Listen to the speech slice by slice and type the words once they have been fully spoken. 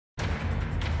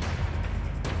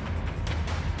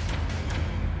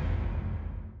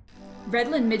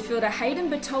Redland midfielder Hayden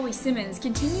Bertoli-Simmonds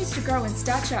continues to grow in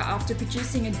stature after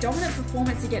producing a dominant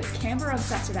performance against Canberra on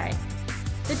Saturday.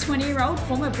 The 20-year-old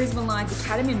former Brisbane Lions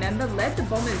Academy member led the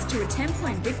Bombers to a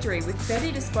 10-point victory with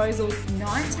 30 disposals,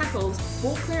 9 tackles,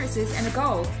 4 clearances and a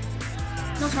goal.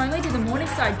 Not only did the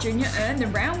Morningside junior earn the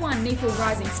Round 1 NEAFL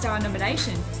Rising Star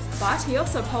nomination, but he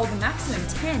also polled the maximum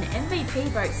 10 MVP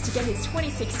votes to get his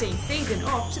 2016 season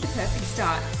off to the perfect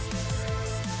start.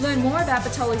 Learn more about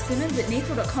Bertoli-Simmonds at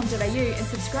neafl.com.au and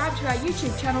subscribe to our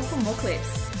YouTube channel for more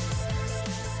clips.